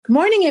Good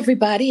morning,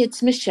 everybody.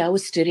 It's Michelle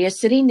with Studio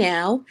City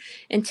Now.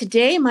 And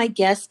today my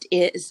guest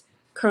is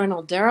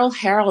Colonel Darryl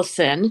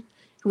Harrelson,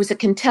 who is a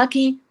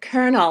Kentucky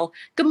colonel.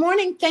 Good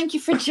morning. Thank you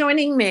for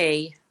joining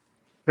me.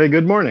 Hey,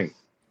 good morning.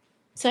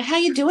 So how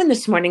you doing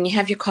this morning? You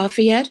have your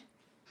coffee yet?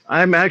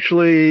 I'm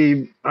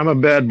a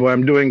bad boy.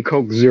 I'm doing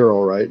Coke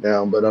Zero right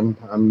now, but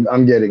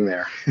I'm getting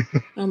there.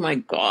 Oh my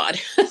God.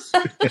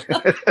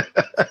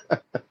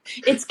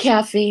 It's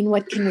caffeine.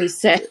 What can we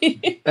say?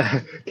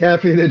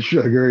 Caffeine and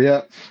sugar,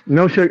 yeah.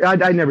 No sugar.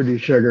 I never do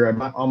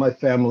sugar. All my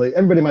family,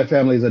 everybody in my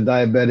family is a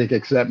diabetic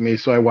except me,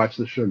 so I watch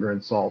the sugar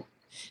and salt.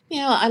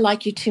 Yeah, I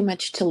like you too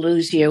much to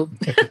lose you.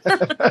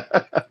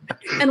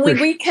 And we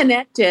For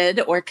reconnected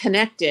or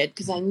connected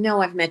because I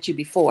know I've met you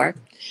before.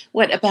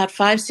 What, about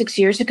 5, 6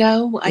 years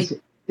ago?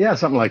 yeah,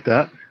 something like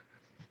that.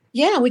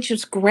 Yeah, which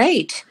was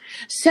great.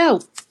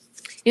 So,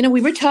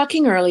 we were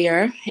talking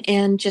earlier,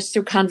 and just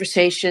through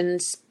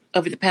conversations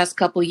over the past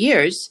couple of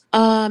years,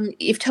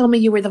 you've told me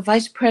you were the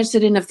vice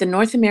president of the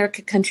North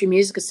America Country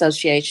Music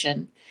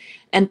Association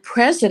and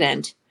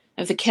president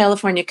of the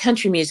California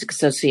Country Music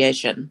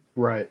Association.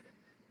 Right.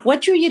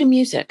 What drew you to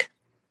music?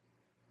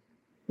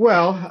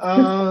 Well,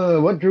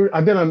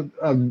 I've been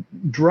a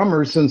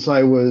drummer since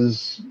I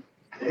was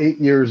 8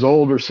 years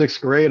old or sixth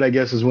grade, I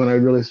guess, is when I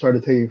really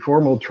started taking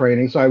formal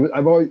training. So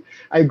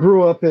I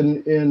grew up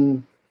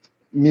in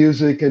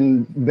music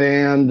and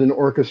band and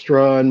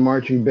orchestra and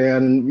marching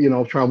band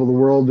and, travel the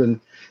world. And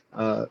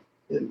uh,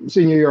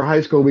 senior year of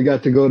high school, we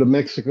got to go to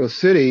Mexico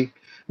City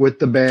with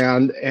the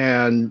band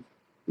and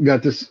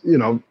got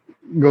to,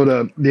 go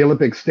to the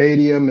Olympic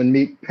Stadium and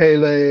meet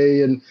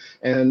Pele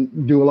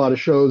and do a lot of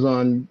shows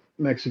on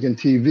Mexican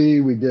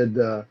TV. We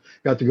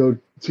got to go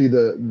see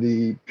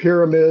the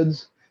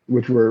pyramids,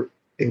 which were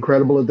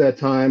incredible at that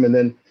time. And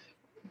then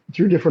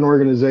through different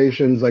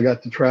organizations, I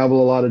got to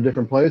travel a lot of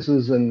different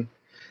places. And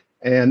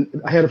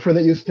I had a friend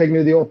that used to take me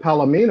to the old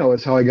Palomino.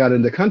 Is how I got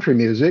into country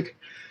music.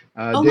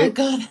 Oh my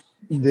God.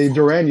 Dave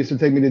Duran used to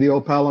take me to the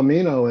old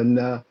Palomino,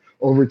 and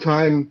over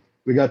time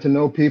we got to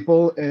know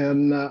people,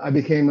 and I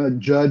became a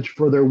judge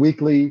for their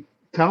weekly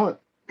talent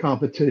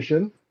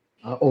competition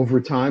over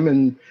time,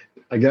 and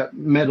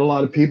met a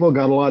lot of people,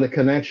 got a lot of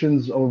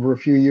connections over a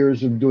few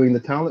years of doing the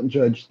talent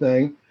judge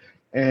thing,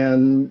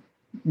 and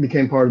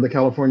became part of the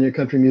California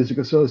Country Music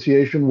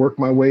Association. Worked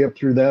my way up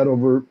through that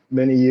over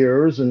many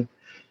years, and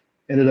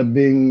ended up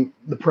being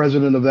the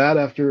president of that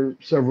after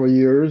several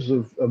years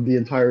of the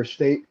entire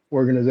state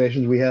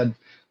organizations. We had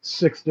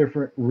 6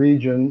 different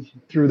regions.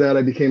 Through that,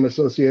 I became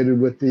associated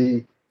with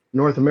the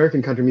North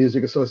American Country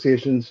Music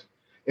Associations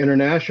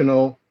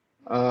International,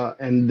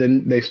 and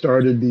then they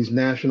started these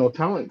national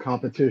talent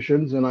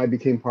competitions, and I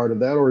became part of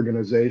that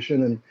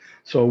organization. And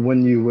so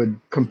when you would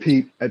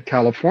compete at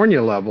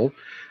California level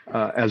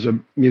as a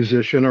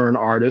musician or an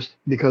artist,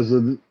 because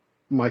of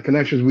my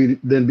connections, we'd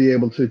then be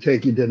able to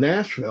take you to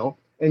Nashville,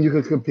 and you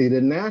could compete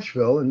in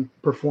Nashville and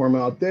perform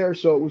out there.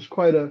 So it was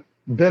quite a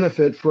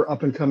benefit for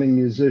up and coming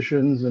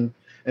musicians and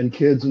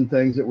kids and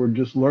things that were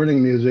just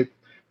learning music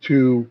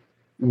to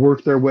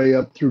work their way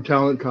up through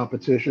talent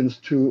competitions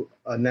to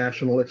a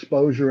national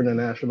exposure and a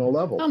national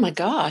level. Oh my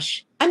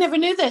gosh. I never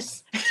knew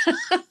this.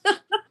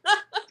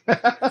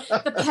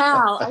 The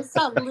Pal. I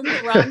saw Linda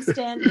Ronstadt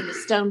and the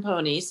Stone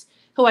Ponies,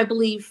 who I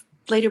believe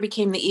later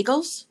became the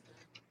Eagles.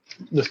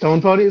 The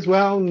Stone Ponies,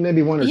 well,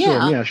 maybe one or two of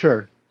them. Yeah. Yeah,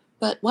 sure.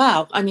 But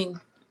wow, I mean,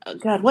 oh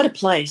God, what a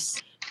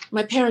place.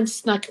 My parents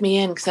snuck me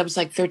in because I was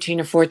like 13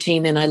 or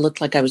 14 and I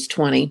looked like I was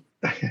 20.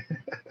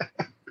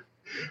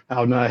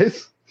 How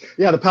nice.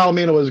 Yeah, the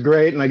Palomino was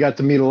great, and I got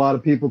to meet a lot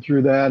of people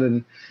through that,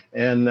 and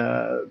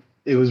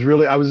it was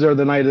really. I was there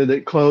the night that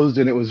it closed,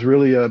 and it was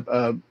really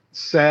a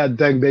sad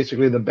thing.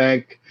 Basically, the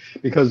bank,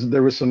 because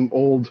there was some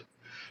old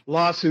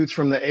lawsuits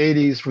from the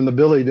 '80s, from the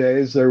Billy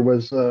days. There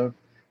was the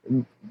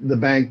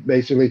bank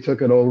basically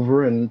took it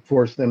over and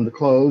forced them to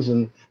close,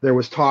 and there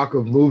was talk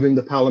of moving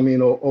the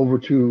Palomino over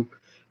to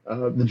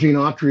the Gene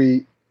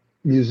Autry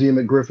Museum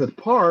at Griffith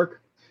Park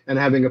and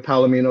having a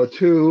Palomino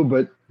too,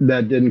 but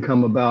that didn't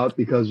come about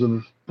because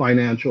of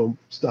financial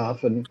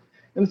stuff, and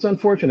it's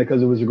unfortunate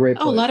because it was a great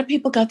Oh, a place. lot of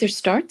people got their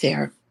start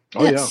there.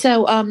 Oh Yeah, yeah,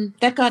 so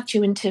that got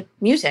you into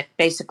music,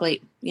 basically,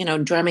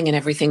 drumming and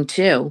everything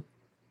too.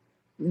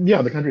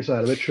 yeah, the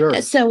countryside of it, sure.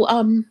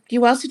 So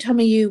you also told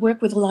me you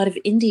work with a lot of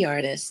indie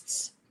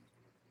artists.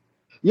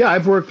 Yeah,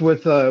 I've worked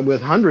with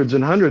hundreds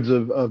and hundreds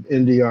of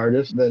indie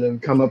artists that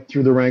have come up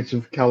through the ranks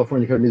of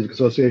California Country Music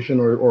Association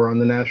or on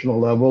the national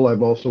level.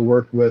 I've also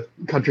worked with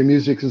Country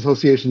Music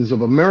Associations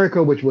of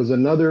America, which was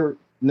another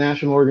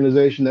national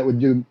organization that would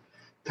do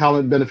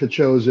talent benefit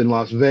shows in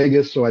Las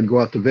Vegas. So I'd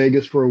go out to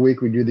Vegas for a week.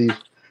 We'd do these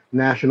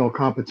national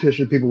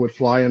competition. People would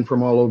fly in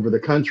from all over the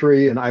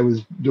country, and I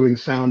was doing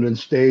sound and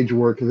stage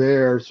work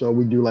there. So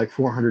we do like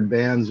 400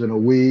 bands in a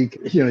week.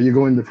 You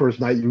go in the first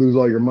night, you lose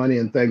all your money,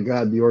 and thank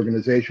God the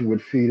organization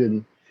would feed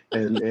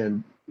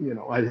and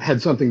I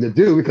had something to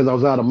do because I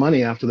was out of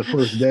money after the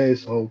first day.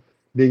 So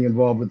being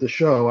involved with the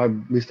show, I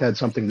at least had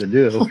something to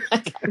do.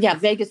 Yeah,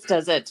 Vegas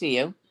does that to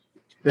you.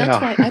 That's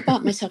Yeah. why I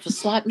bought myself a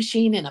slot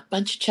machine and a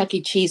bunch of Chuck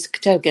E. Cheese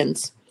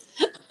tokens.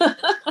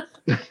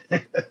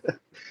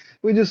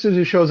 We just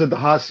did shows at the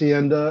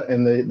Hacienda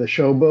and the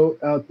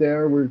Showboat out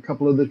there were a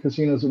couple of the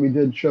casinos that we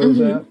did shows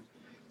Hmm. at.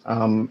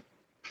 Um,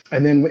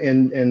 and then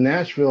in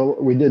Nashville,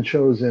 we did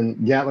shows in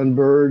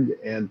Gatlinburg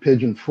and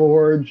Pigeon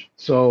Forge.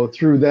 So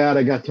through that,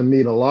 I got to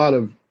meet a lot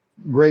of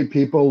great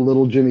people.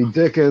 Little Jimmy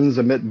Dickens.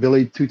 I met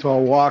Billy Too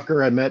Tall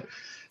Walker.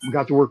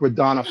 Got to work with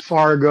Donna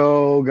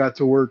Fargo. Got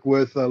to work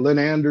with Lynn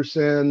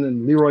Anderson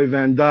and Leroy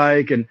Van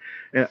Dyke and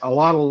a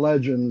lot of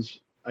legends.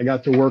 I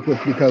got to work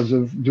with because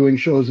of doing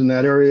shows in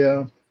that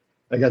area.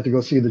 I got to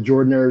go see the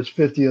Jordanaires'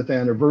 50th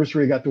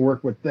anniversary. Got to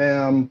work with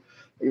them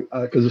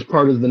because as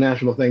part of the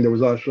national thing, there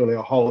was actually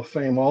a Hall of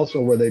Fame also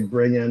where they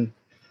bring in,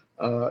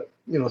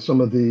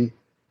 some of the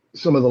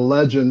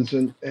legends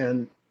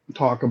and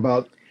talk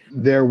about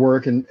their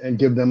work and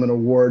give them an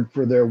award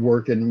for their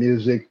work in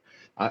music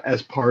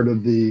as part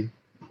of the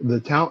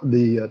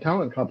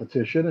talent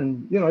competition.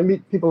 And I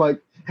meet people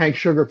like Hank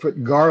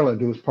Sugarfoot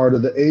Garland, who was part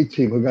of the A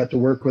Team, who got to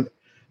work with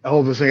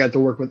Elvis. I got to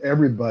work with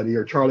everybody,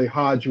 or Charlie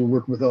Hodge, who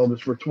worked with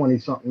Elvis for 20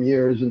 something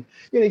years. And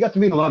you got to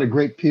meet a lot of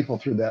great people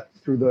through the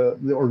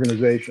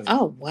organization.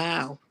 Oh,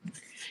 wow.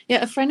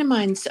 Yeah, a friend of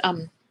mine's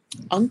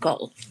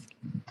uncle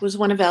was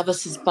one of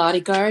Elvis's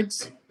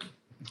bodyguards.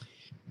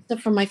 So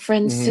for my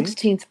friend's Hmm.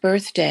 16th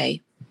birthday,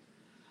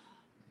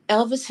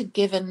 Elvis had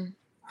given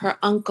her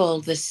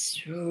uncle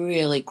this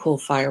really cool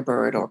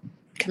Firebird or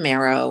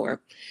Camaro,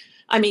 or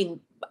I mean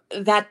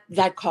that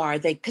car,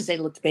 because they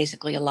looked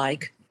basically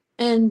alike.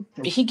 And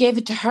he gave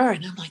it to her,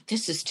 and I'm like,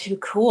 this is too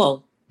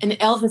cool. An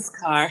Elvis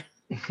car.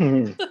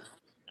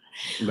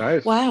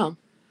 Nice. Wow.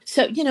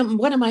 So,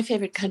 one of my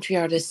favorite country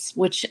artists,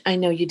 which I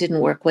know you didn't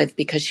work with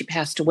because she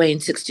passed away in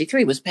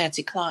 63, was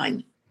Patsy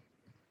Cline.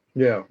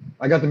 Yeah,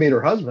 I got to meet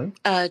her husband.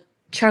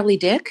 Charlie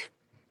Dick?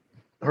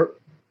 Her,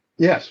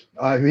 yes,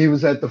 he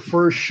was at the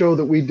first show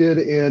that we did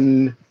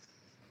in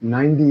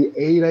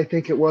 '98, I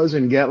think it was,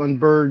 in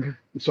Gatlinburg.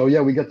 So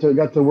yeah, we got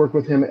to work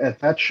with him at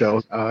that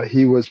show.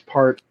 He was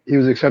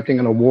accepting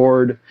an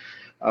award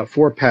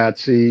for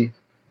Patsy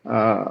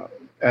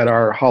at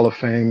our Hall of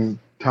Fame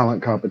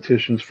talent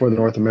competitions for the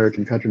North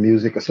American Country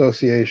Music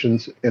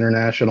Associations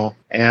International,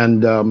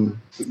 and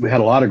we had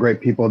a lot of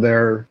great people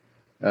there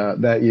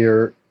that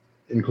year,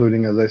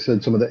 including, as I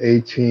said, some of the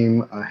A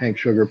Team, Hank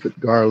Sugarfoot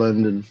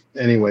Garland, and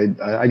anyway,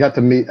 I got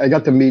to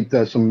meet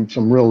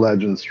some real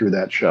legends through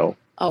that show.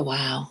 Oh,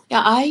 wow.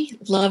 Yeah, I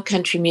love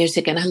country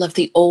music, and I love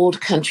the old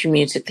country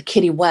music, the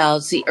Kitty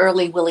Wells, the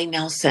early Willie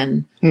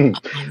Nelson. Hmm.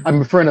 Um,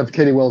 I'm a friend of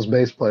Katie Wells'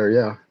 bass player.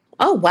 Yeah,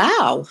 oh,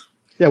 wow.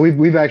 yeah,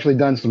 we've actually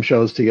done some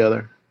shows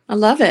together. I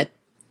love it.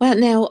 Well,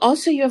 now,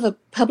 also, you have a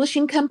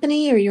publishing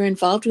company, or you're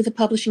involved with a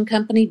publishing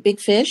company, Big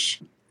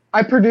Fish?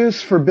 I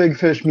produce for Big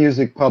Fish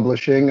Music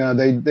Publishing.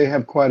 They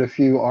have quite a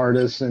few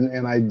artists,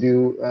 and I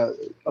do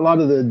a lot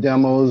of the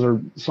demos or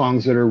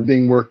songs that are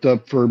being worked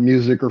up for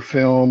music or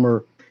film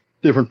or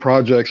different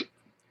projects.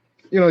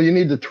 You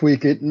need to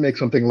tweak it and make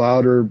something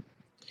louder,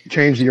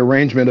 change the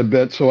arrangement a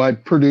bit. So I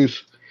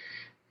produce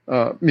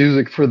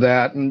music for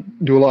that and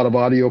do a lot of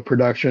audio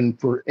production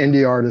for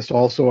indie artists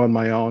also on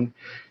my own.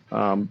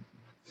 Um,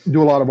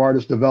 do a lot of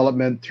artist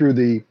development through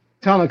the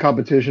talent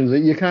competitions that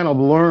you kind of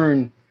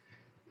learn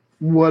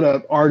what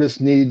an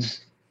artist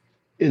needs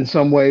in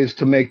some ways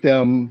to make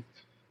them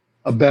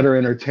a better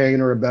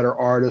entertainer, a better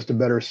artist, a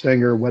better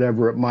singer,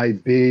 whatever it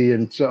might be.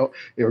 And so,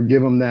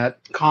 give them that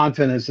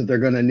confidence that they're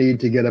going to need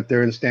to get up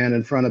there and stand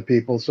in front of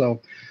people.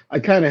 So I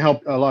kind of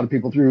help a lot of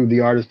people through the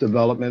artist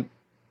development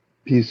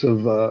piece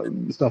of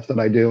stuff that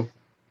I do.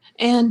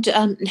 And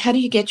how do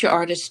you get your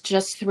artists?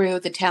 Just through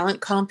the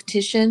talent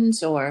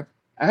competitions, or?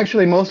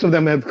 Actually, most of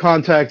them have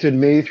contacted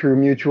me through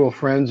mutual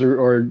friends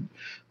or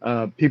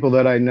people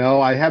that I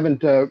know. I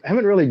haven't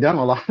really done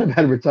a lot of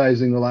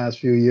advertising the last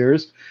few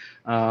years.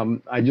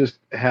 I just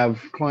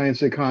have clients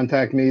that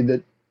contact me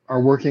that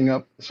are working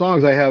up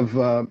songs. I have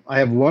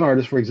one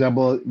artist, for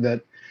example,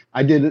 that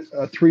I did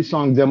a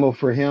 3-song demo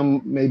for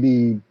him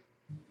maybe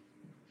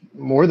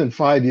more than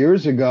 5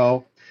 years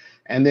ago.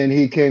 And then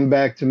he came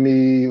back to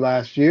me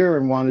last year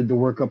and wanted to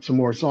work up some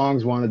more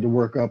songs, wanted to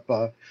work up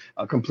a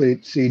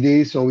complete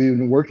CD. So we've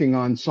been working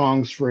on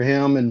songs for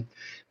him,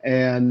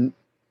 and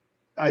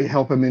I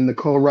help him in the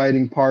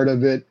co-writing part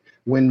of it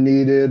when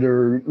needed,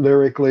 or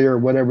lyrically, or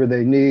whatever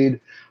they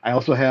need. I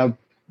also have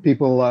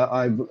people.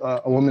 I've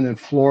a woman in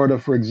Florida,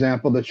 for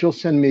example, that she'll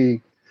send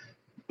me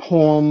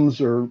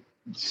poems or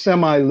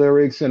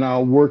semi-lyrics, and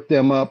I'll work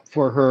them up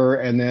for her,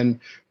 and then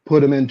put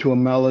them into a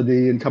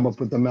melody and come up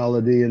with the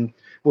melody, and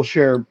we'll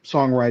share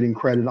songwriting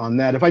credit on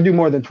that. If I do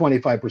more than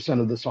 25%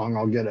 of the song,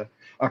 I'll get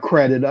a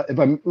credit. If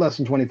I'm less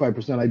than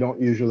 25%, I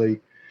don't usually,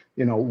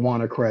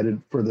 want a credit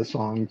for the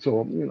song.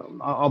 So,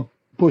 I'll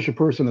push a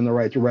person in the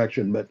right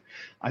direction, but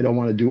I don't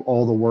want to do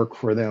all the work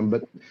for them.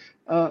 But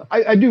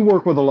I do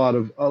work with a lot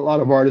of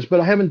artists, but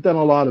I haven't done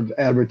a lot of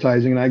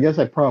advertising, and I guess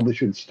I probably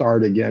should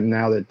start again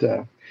now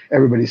that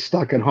everybody's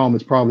stuck at home.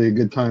 It's probably a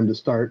good time to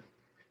start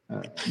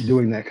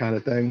doing that kind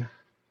of thing.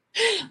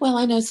 Well,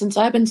 I know since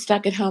I've been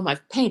stuck at home,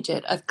 I've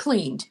painted, I've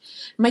cleaned.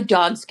 My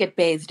dogs get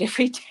bathed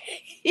every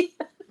day.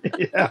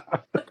 Yeah.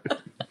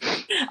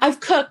 I've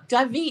cooked,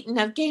 I've eaten,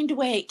 I've gained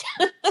weight.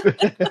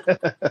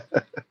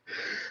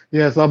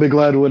 Yes, I'll be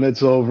glad when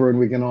it's over and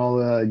we can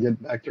all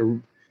get back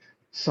to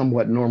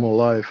somewhat normal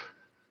life.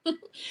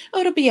 Oh,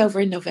 it'll be over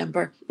in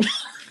November.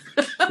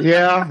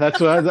 Yeah, that's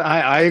what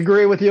I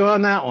agree with you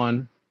on that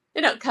one.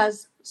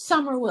 Because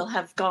summer will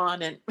have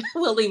gone and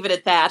we'll leave it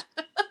at that.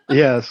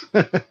 Yes.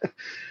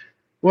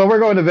 Well, we're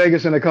going to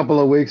Vegas in a couple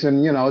of weeks,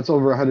 and it's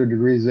over 100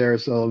 degrees there,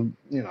 so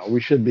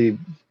we should be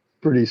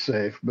pretty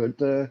safe. But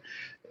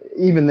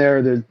even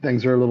there,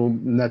 things are a little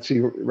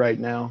nutsy right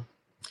now.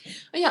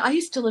 Oh, yeah, I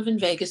used to live in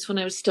Vegas when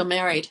I was still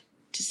married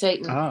to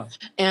Satan. Ah,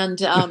 And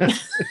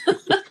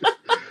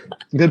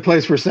good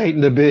place for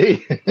Satan to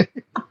be.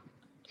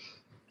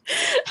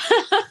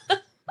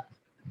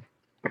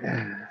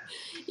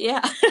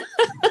 yeah,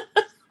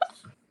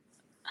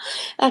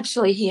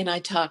 actually, he and I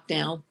talk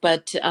now.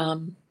 But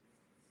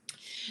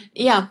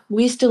yeah,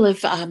 we used to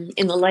live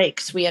in the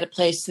lakes. We had a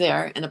place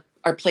there and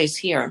our place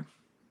here.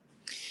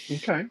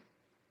 Okay.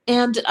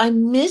 And I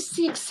miss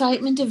the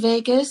excitement of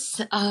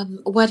Vegas.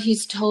 What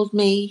he's told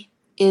me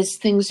is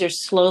things are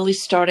slowly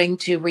starting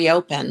to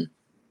reopen.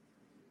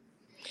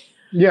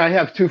 Yeah, I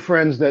have two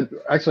friends that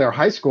actually are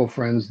high school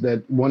friends.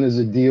 That one is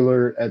a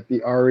dealer at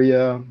the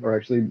Aria, or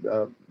actually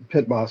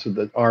pit boss at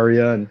the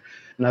Aria, and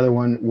another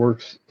one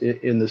works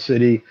in the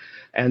city.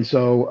 And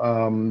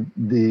so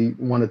the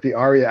one at the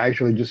Aria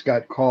actually just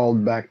got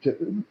called back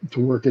to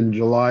work in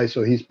July,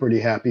 so he's pretty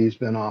happy. He's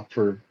been off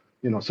for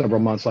several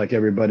months like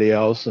everybody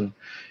else, and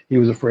he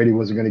was afraid he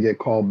wasn't going to get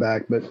called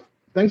back. But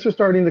things are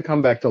starting to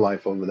come back to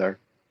life over there.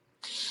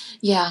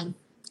 Yeah,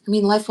 I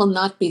mean, life will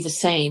not be the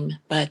same,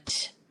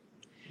 but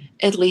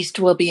at least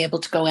we'll be able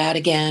to go out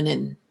again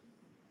and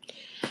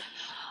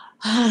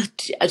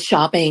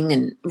shopping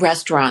and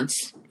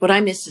restaurants. What I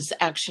miss is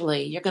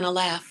actually, you're going to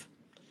laugh,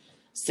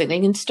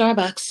 sitting in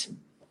Starbucks.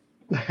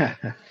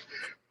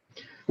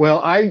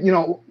 Well,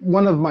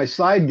 one of my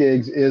side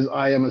gigs is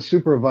I am a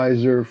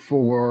supervisor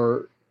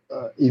for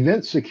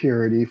event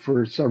security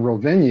for several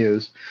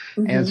venues.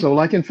 And Mm-hmm. so,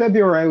 like in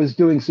February, I was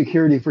doing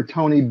security for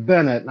Tony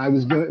Bennett, and I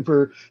was doing it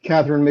for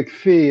Catherine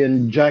McPhee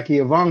and Jackie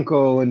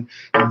Ivanko and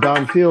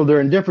Don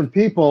Fielder and different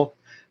people.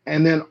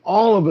 And then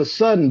all of a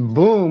sudden,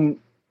 boom,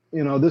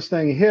 this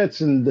thing hits.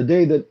 And the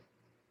day that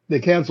they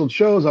canceled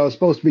shows, I was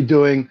supposed to be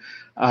doing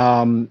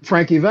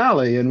Frankie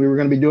Valli, and we were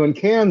going to be doing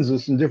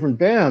Kansas and different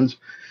bands.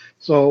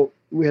 So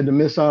we had to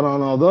miss out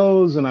on all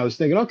those. And I was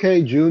thinking,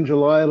 okay, June,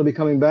 July, it'll be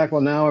coming back.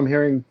 Well, now I'm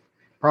hearing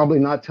probably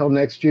not till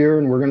next year.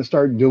 And we're going to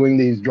start doing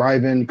these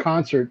drive-in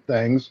concert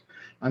things.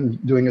 I'm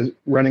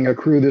running a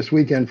crew this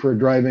weekend for a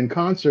drive-in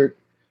concert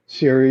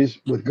series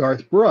with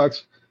Garth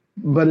Brooks,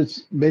 but it's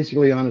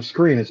basically on a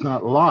screen. It's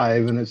not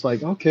live. And it's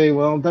like, okay,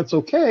 well, that's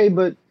okay,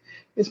 but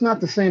it's not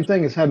the same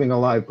thing as having a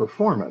live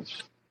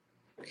performance.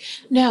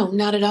 No,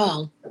 not at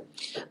all.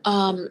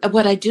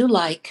 What I do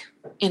like,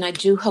 and I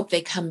do hope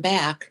they come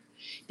back,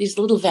 these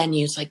little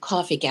venues like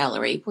Coffee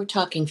Gallery, we're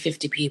talking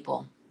 50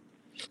 people,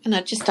 and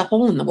not just a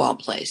hole in the wall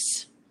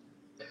place.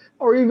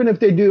 Or even if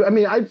they do, I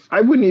mean,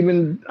 I wouldn't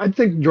even, I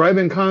think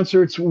drive-in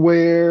concerts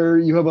where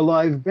you have a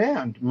live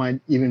band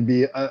might even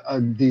be a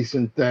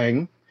decent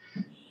thing,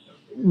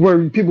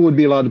 where people would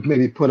be allowed to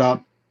maybe put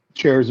out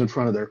chairs in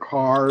front of their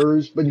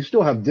cars, but you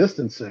still have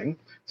distancing.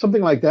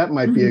 Something like that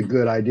might be a Mhm.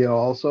 good idea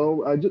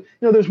also.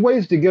 There's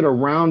ways to get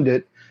around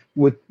it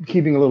with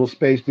keeping a little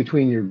space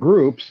between your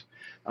groups,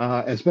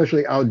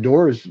 especially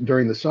outdoors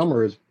during the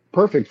summer is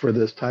perfect for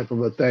this type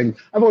of a thing.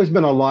 I've always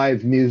been a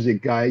live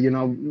music guy.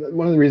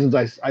 One of the reasons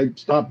I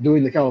stopped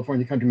doing the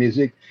California country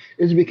music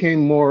is it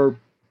became more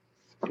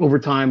over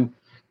time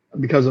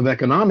because of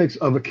economics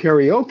of a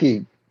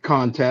karaoke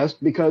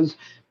contest because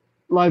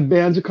live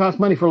bands, it costs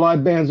money for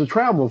live bands to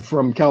travel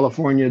from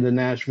California to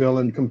Nashville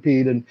and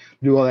compete and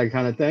do all that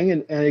kind of thing.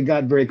 And it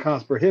got very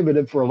cost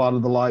prohibitive for a lot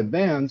of the live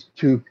bands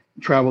to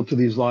travel to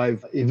these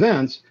live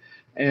events.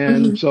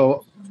 And Mhm.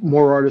 so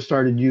more artists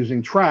started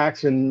using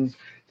tracks, and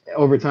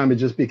over time it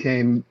just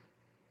became,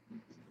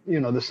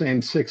 the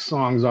same 6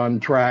 songs on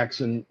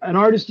tracks. And an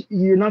artist,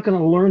 you're not going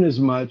to learn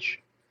as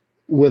much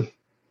with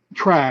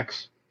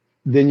tracks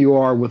than you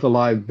are with a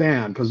live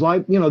band because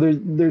live,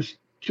 there's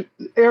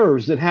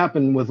errors that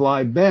happen with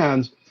live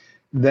bands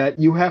that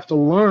you have to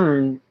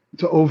learn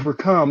to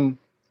overcome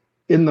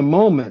in the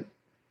moment.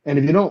 And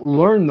if you don't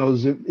learn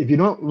those,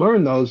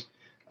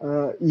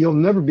 you'll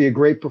never be a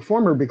great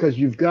performer because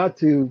you've got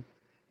to,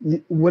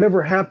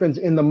 whatever happens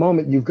in the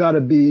moment, you've got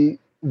to be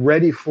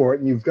ready for it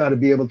and you've got to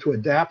be able to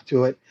adapt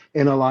to it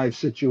in a live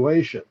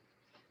situation.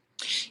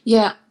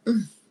 Yeah,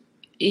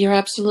 you're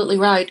absolutely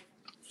right.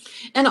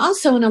 And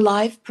also in a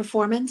live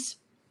performance,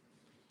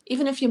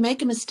 even if you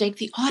make a mistake,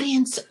 the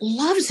audience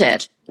loves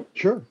it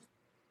Sure.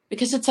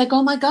 because it's like,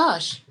 oh my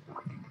gosh,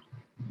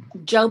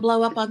 Joe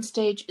Blow up on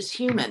stage is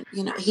human.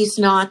 He's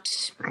not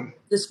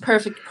this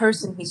perfect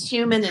person. He's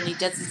human and he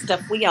does the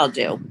stuff we all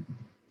do.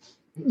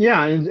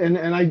 Yeah,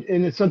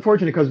 and it's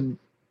unfortunate because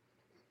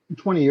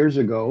 20 years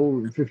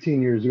ago,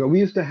 15 years ago, we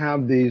used to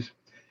have these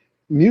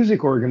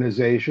music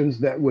organizations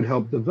that would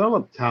help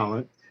develop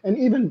talent. And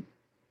even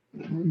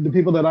the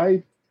people that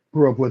I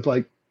grew up with,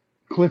 like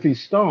Cliffy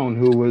Stone,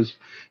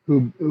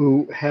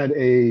 who had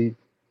he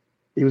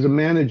was a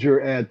manager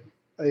at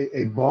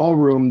a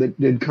ballroom that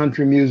did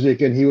country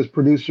music, and he was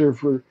producer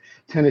for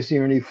Tennessee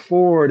Ernie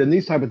Ford and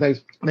these type of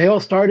things. They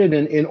all started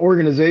in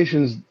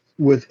organizations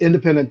with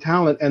independent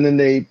talent, and then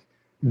they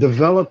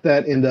developed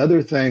that into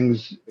other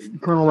things.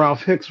 Colonel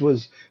Ralph Hicks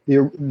was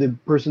the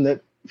person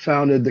that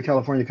founded the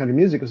California Country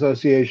Music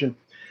Association,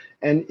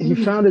 and he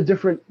Mhm. founded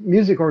different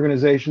music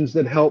organizations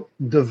that help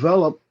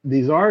develop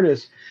these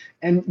artists.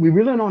 And we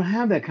really don't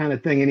have that kind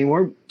of thing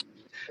anymore.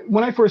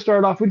 When I first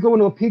started off, we'd go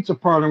into a pizza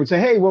parlor and we'd say,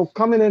 hey, well,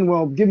 come in and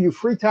we'll give you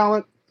free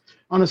talent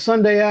on a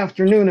Sunday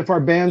afternoon if our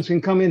bands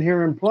can come in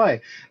here and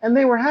play. And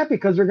they were happy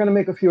because they're going to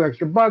make a few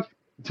extra bucks.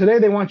 Today,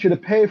 they want you to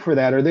pay for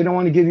that, or they don't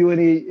want to give you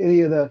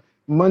any of the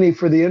money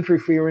for the entry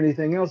fee or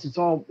anything else. It's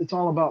all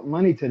about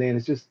money today.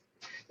 And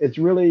it's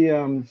really,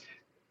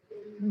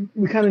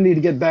 we kind of need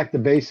to get back to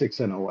basics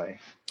in a way.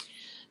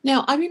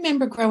 Now, I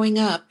remember growing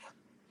up,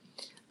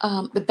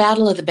 the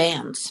Battle of the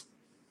Bands.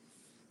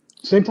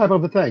 Same type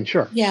of a thing,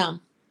 sure. Yeah.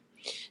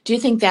 Do you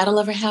think that'll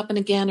ever happen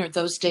again, or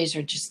those days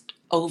are just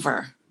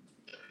over?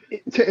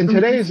 In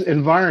today's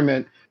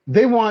environment,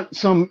 they want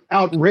some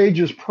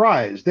outrageous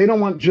prize. They don't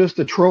want just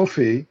a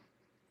trophy.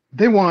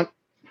 They want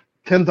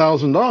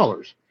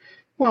 $10,000.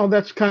 Well,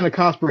 that's kind of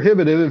cost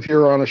prohibitive if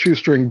you're on a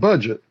shoestring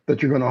budget,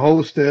 that you're going to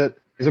host it.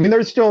 I mean,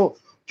 there's still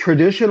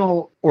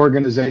traditional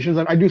organizations.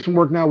 I do some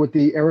work now with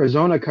the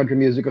Arizona Country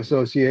Music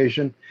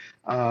Association,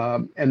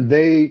 and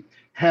they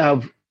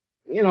have,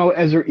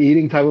 as they're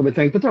eating type of a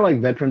thing, but they're like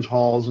veterans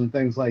halls and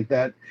things like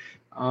that.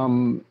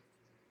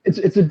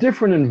 It's a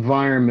different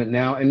environment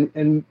now,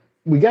 and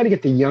we got to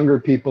get the younger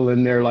people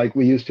in there like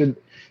we used to.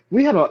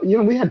 We had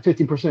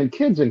 50%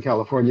 kids in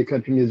California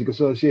Country Music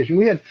Association.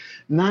 We had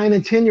 9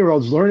 and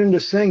 10-year-olds learning to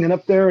sing and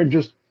up there and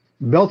just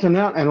belting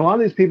out. And a lot of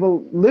these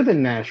people live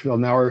in Nashville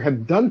now, or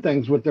have done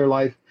things with their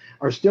life,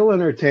 are still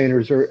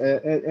entertainers,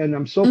 and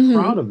I'm so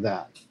proud of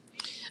that.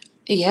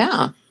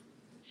 Yeah.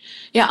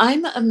 Yeah,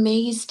 I'm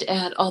amazed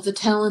at all the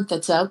talent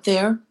that's out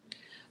there.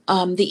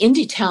 The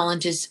indie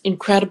talent is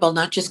incredible,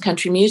 not just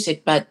country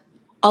music, but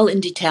all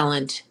indie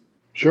talent.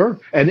 Sure.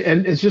 And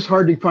it's just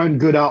hard to find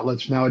good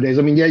outlets nowadays.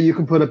 I mean, yeah, you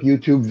can put up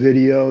YouTube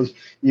videos.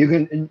 You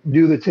can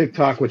do the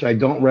TikTok, which I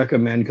don't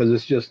recommend because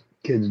it's just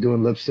kids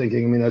doing lip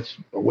syncing. I mean, that's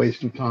a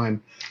waste of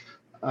time.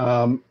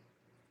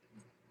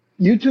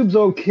 YouTube's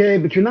okay,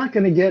 but you're not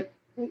going to get,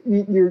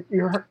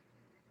 you're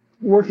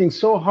working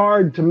so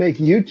hard to make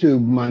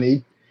YouTube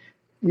money.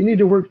 You need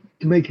to work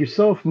to make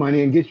yourself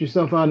money and get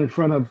yourself out in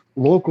front of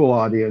local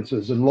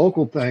audiences and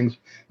local things,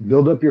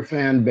 build up your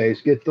fan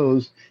base, get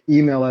those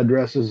email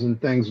addresses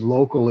and things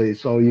locally.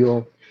 So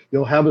you'll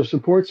have a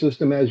support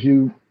system as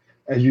you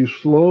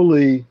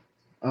slowly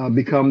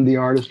become the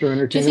artist or Do you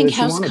entertainer think that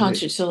you house want to be.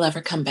 concerts will ever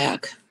come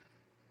back?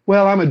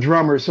 Well, I'm a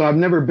drummer, so I've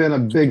never been a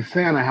big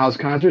fan of house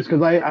concerts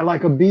because I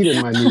like a beat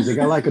in my music.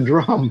 I like a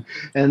drum.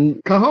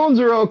 And cajones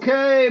are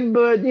okay,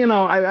 but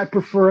I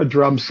prefer a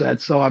drum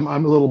set, so I'm a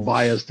little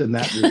biased in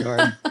that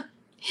regard.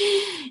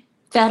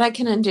 That I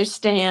can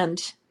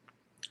understand.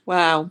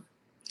 Wow.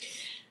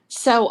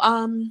 So,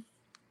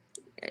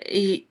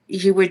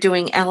 you were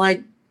doing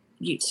allied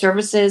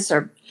services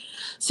or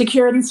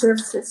security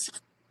services?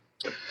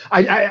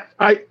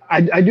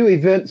 I do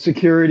event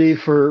security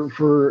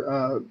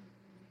for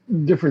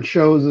different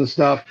shows and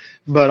stuff,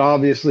 but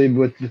obviously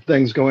with the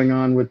things going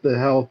on with the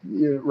health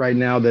right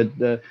now, that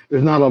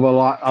there's not a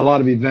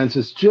lot of events.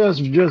 It's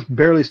just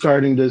barely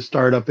starting to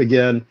start up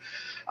again.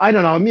 I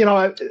don't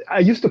know. I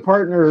used to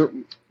partner.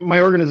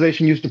 My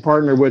organization used to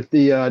partner with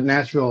the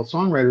Nashville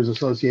Songwriters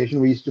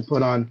Association. We used to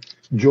put on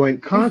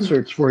joint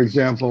concerts, for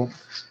example,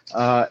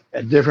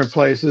 at different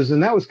places,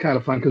 and that was kind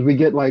of fun because we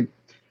get like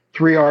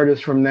 3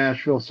 artists from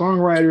Nashville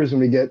Songwriters, and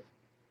we get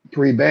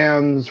 3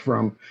 bands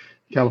from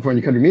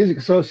California Country Music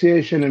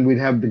Association, and we'd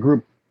have the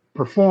group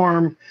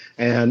perform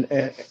and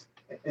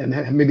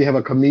maybe have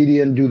a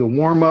comedian do the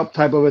warm-up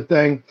type of a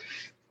thing.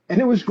 And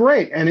it was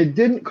great. And it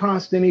didn't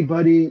cost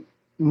anybody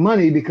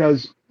money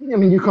because,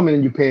 you come in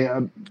and you pay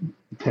a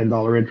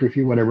 $10 entry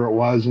fee, whatever it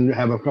was, and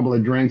have a couple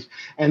of drinks.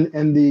 And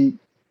the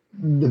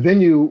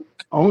venue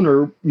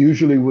owner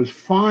usually was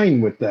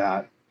fine with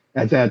that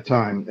at that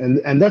time.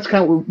 And that's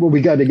kind of what we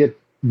got to get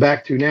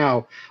back to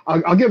now.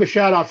 I'll give a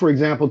shout out, for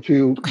example,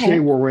 to Jay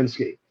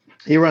Warwinski.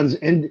 He runs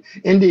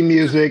indie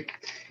music.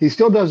 He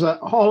still does a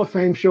Hall of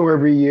Fame show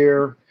every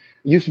year.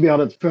 Used to be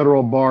out at the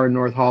Federal Bar in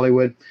North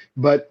Hollywood,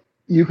 but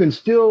you can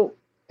still,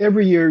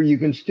 every year, you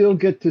can still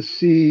get to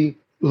see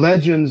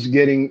legends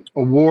getting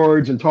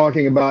awards and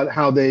talking about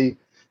how they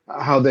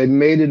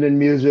made it in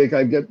music.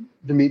 I get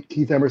to meet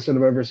Keith Emerson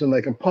of Emerson,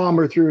 Lake and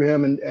Palmer through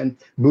him, and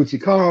Bootsy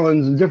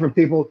Collins and different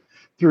people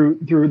through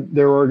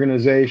their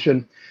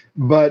organization.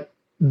 But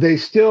they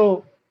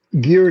still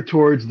gear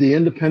towards the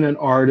independent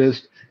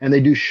artist, and they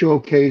do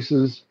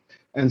showcases.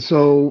 And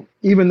so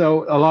even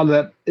though a lot of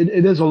that,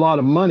 it is a lot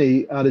of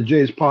money out of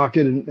Jay's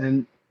pocket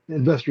and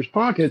investors'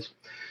 pockets,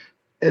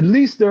 at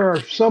least there are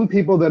some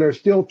people that are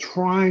still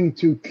trying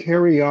to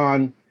carry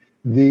on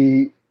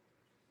the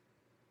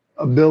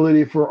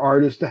ability for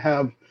artists to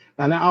have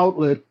an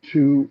outlet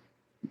to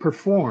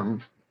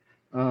perform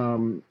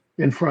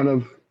in front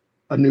of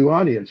a new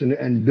audience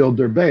and build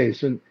their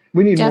base. And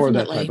we need more of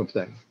that type Definitely. of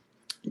thing.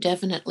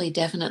 Definitely,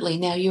 definitely.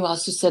 Now, you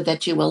also said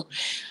that you will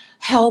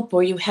help,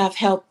 or you have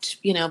helped,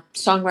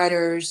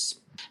 songwriters.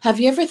 Have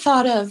you ever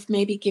thought of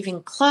maybe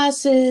giving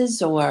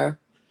classes or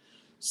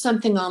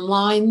something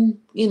online,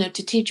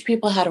 to teach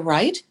people how to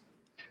write?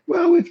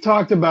 Well, we've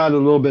talked about it a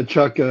little bit,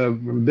 Chuck,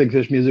 from Big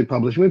Fish Music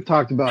Publishing. We've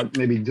talked about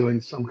maybe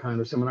doing some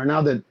kind of seminar.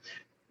 Now that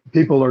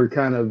people are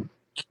kind of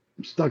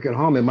stuck at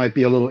home, it might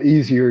be a little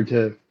easier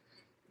to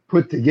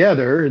put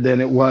together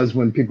than it was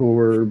when people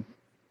were,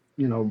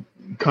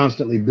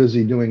 constantly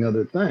busy doing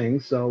other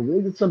things. So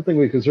it's something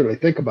we could certainly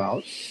think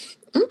about.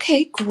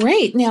 Okay,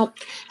 great. Now,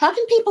 how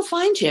can people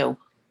find you?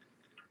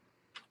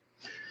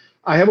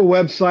 I have a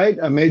website,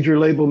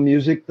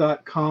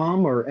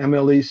 majorlabelmusic.com or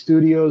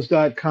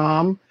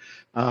mlestudios.com.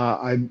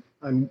 I'm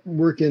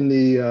work in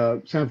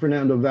the San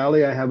Fernando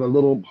Valley. I have a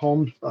little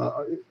home.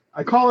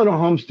 I call it a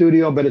home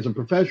studio, but it's a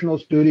professional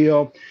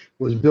studio.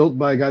 It was built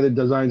by a guy that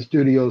designed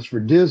studios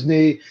for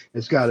Disney.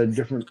 It's got a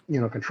different,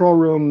 control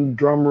room,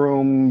 drum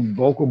room,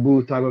 vocal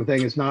booth type of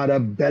thing. It's not a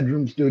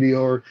bedroom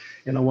studio or,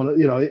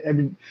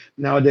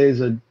 nowadays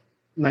a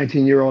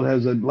 19-year-old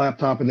has a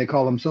laptop and they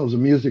call themselves a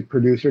music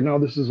producer. No,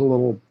 this is a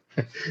little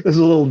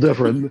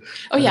different.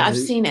 Oh, yeah, I've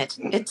seen it.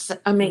 It's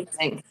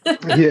amazing.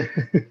 Yeah.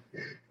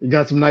 You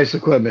got some nice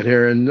equipment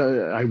here, and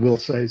I will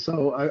say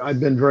so. I've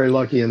been very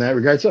lucky in that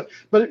regard. So,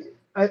 but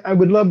I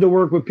would love to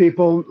work with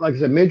people. Like I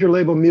said, Major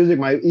Label Music.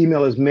 My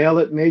email is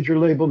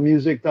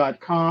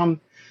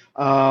mail@majorlabelmusic.com.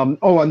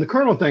 And the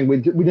Colonel thing, we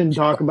didn't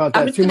talk about I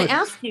that was too going to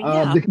much ask you,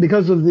 yeah.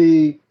 because of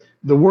the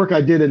work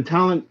I did in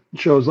talent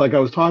shows, like I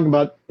was talking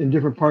about in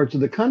different parts of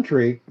the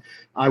country.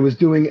 I was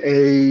doing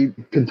a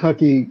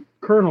Kentucky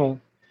Colonel.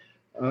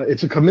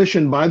 It's a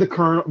commission by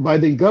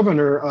the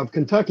governor of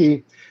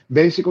Kentucky,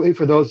 basically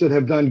for those that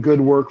have done good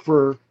work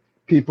for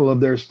people of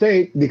their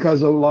state,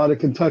 because a lot of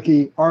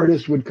Kentucky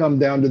artists would come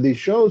down to these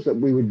shows that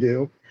we would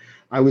do.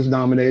 I was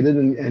nominated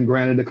and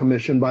granted a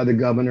commission by the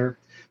governor.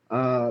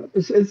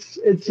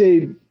 It's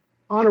a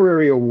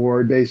honorary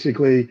award,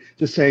 basically,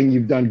 just saying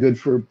you've done good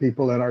for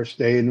people in our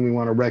state and we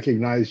want to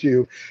recognize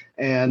you.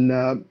 And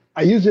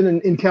I use it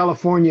in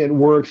California. It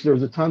works.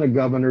 There's a ton of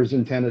governors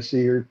in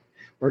Tennessee or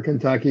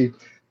Kentucky.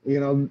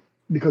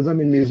 Because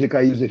I'm in music, I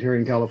use it here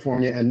in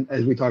California. And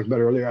as we talked about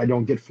earlier, I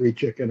don't get free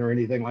chicken or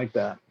anything like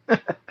that.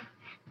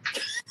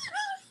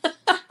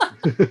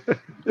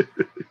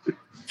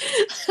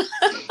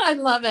 I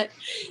love it.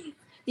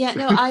 Yeah,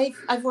 no,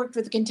 I've worked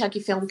with the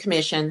Kentucky Film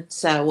Commission,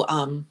 so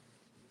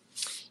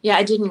yeah,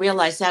 I didn't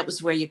realize that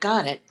was where you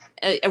got it.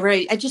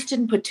 Right, I just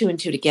didn't put two and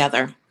two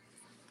together.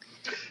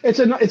 It's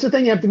a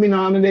thing you have to be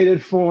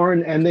nominated for,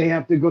 and they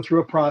have to go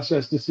through a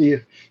process to see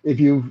if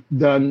you've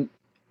done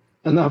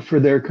enough for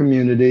their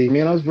community. I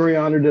mean, I was very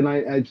honored, and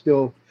I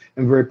still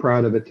am very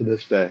proud of it to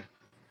this day.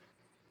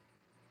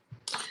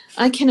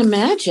 I can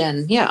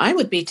imagine. Yeah, I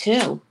would be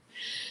too.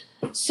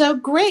 So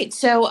great.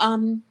 So,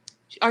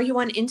 are you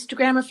on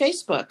Instagram or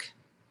Facebook?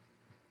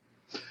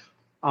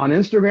 On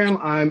Instagram,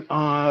 I'm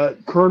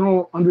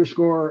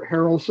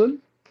Colonel_Harrelson.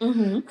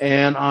 Mm-hmm.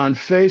 And on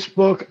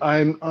Facebook,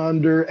 I'm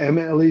under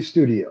MLE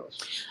Studios.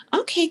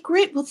 Okay,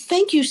 great. Well,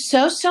 thank you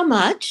so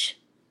much.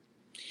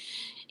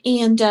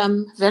 And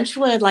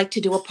eventually I'd like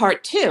to do a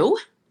part 2.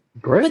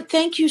 Great. But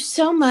thank you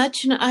so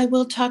much, and I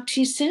will talk to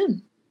you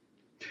soon.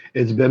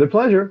 It's been a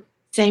pleasure.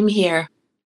 Same here.